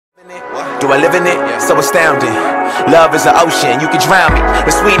Do I live in it? So astounding. Love is an ocean, you can drown me.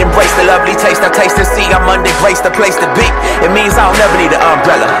 The sweet embrace, the lovely taste, I taste and see. I'm under grace, the place to be. It means I'll never need an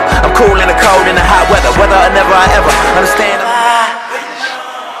umbrella. I'm cool in the cold, in the hot weather. Whether or never I ever understand.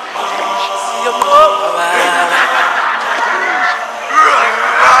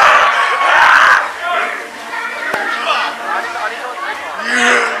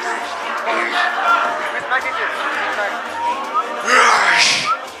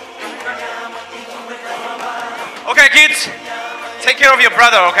 Okay, kids, take care of your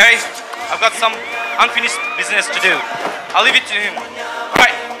brother, okay? I've got some unfinished business to do. I'll leave it to him.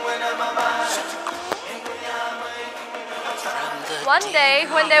 Alright. One day,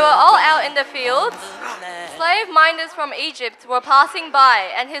 when they were all out in the fields, slave minders from Egypt were passing by,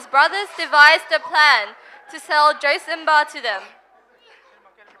 and his brothers devised a plan to sell Josimba to them.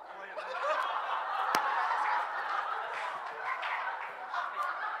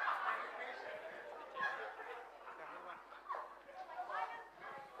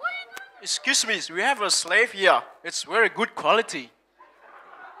 Excuse me, we have a slave here. It's very good quality.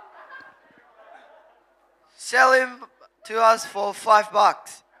 Sell him to us for $5. Oh,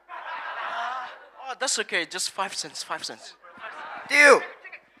 that's okay. Just 5 cents, 5 cents. Deal.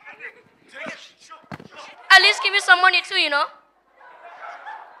 At least give me some money too, you know.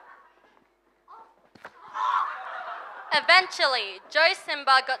 Eventually,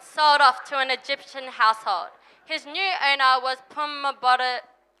 Josimba got sold off to an Egyptian household. His new owner was Pumbodafar.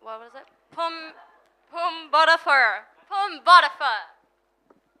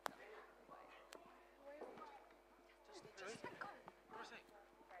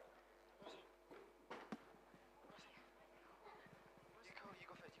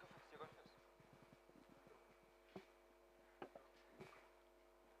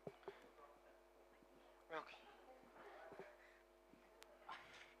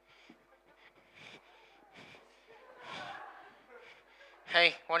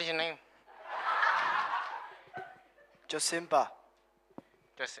 Hey, what is your name? Josimba.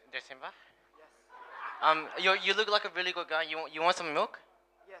 Josimba? Yes. You look like a really good guy. You want some milk?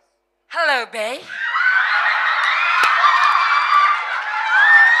 Yes. Hello, babe.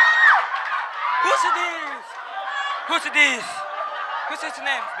 Who's this? Who's this? What's his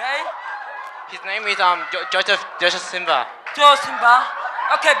name, babe? His name is Joseph Simba. Josimba.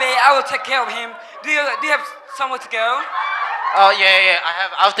 Okay, babe, I will take care of him. Do you have somewhere to go? Oh yeah.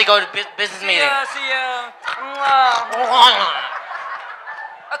 I have to go to business meeting. See ya.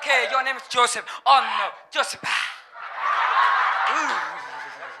 Okay, your name is Joseph. Oh no, Joseph.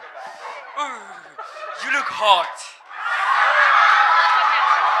 Ooh, you look hot.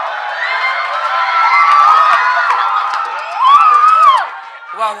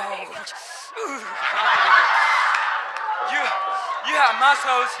 Wow. Ooh. You have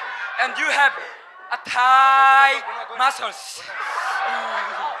muscles and you have a tight muscles.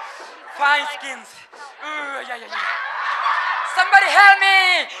 Fine skins. Yeah. Somebody help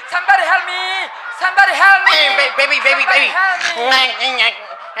me! Somebody help me! Somebody help me! Hey, baby. Help me.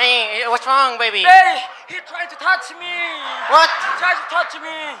 Hey, what's wrong, baby? Hey, he tried to touch me. What? He tried to touch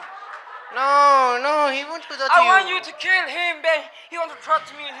me. No, he won't do that to I you. want you to kill him, babe. He wants to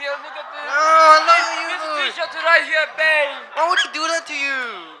touch me here. Look at this. No, This t-shirt right here, babe. Why would he do that to you?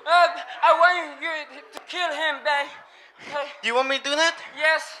 I want you to kill him, babe. Okay. Do you want me to do that?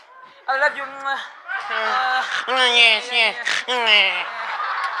 Yes. I love you. Yes.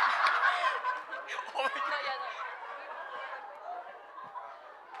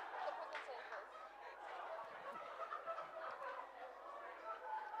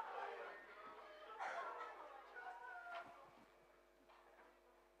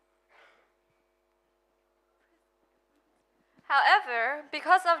 However,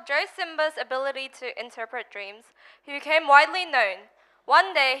 because of Josimba's ability to interpret dreams, he became widely known.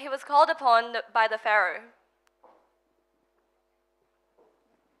 One day, he was called upon by the Pharaoh.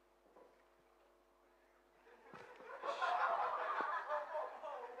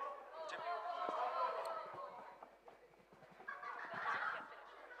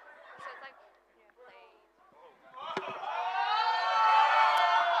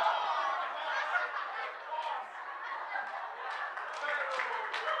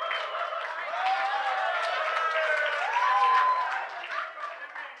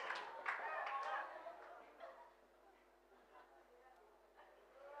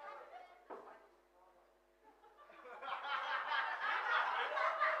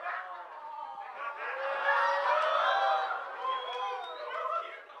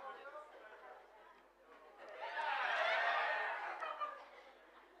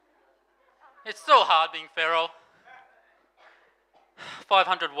 It's so hard being Pharaoh.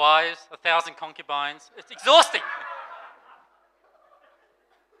 500 wives, 1,000 concubines. It's exhausting.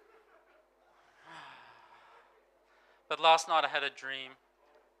 But last night I had a dream.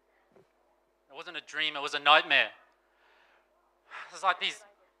 It wasn't a dream, it was a nightmare. It's like these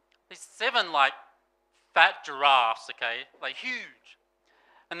 7 like fat giraffes, okay, like huge.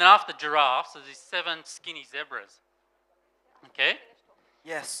 And then after giraffes, there's these 7 skinny zebras, okay?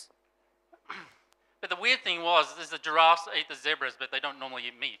 Yes. But the weird thing was, is the giraffes eat the zebras, but they don't normally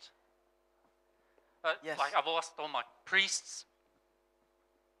eat meat. But Yes. like I've asked all my priests,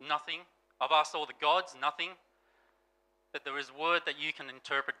 nothing. I've asked all the gods, nothing. But there is word that you can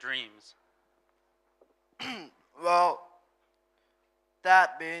interpret dreams. Well,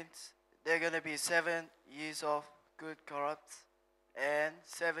 that means there are going to be 7 years of good crops and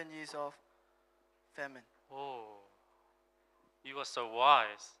 7 years of famine. Oh, you are so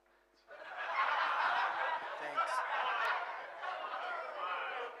wise. Thanks.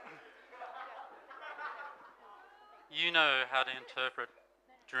 You know how to interpret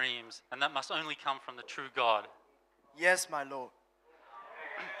dreams, and that must only come from the true God. Yes, my Lord.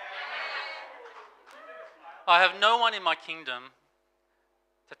 I have no one in my kingdom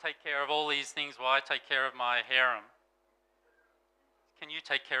to take care of all these things while I take care of my harem. Can you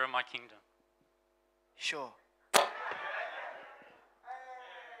take care of my kingdom? Sure.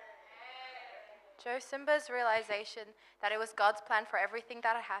 Josimba's realization that it was God's plan for everything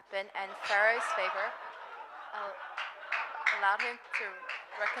that had happened and Pharaoh's favor allowed him to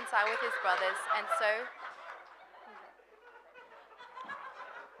reconcile with his brothers, and so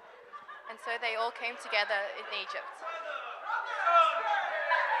they all came together in Egypt.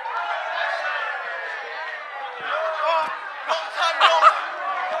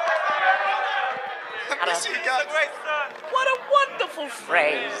 What a wonderful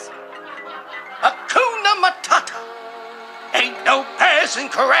phrase. Hakuna Matata. Ain't no passing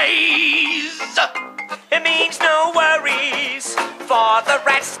craze. It means no worries for the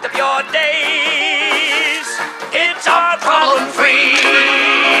rest of your days. It's our problem-free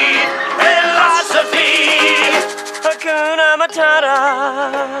philosophy. Hakuna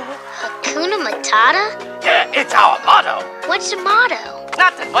Matata. Hakuna Matata? Yeah, it's our motto. What's the motto?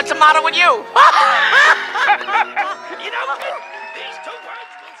 Nothing. What's the matter with you?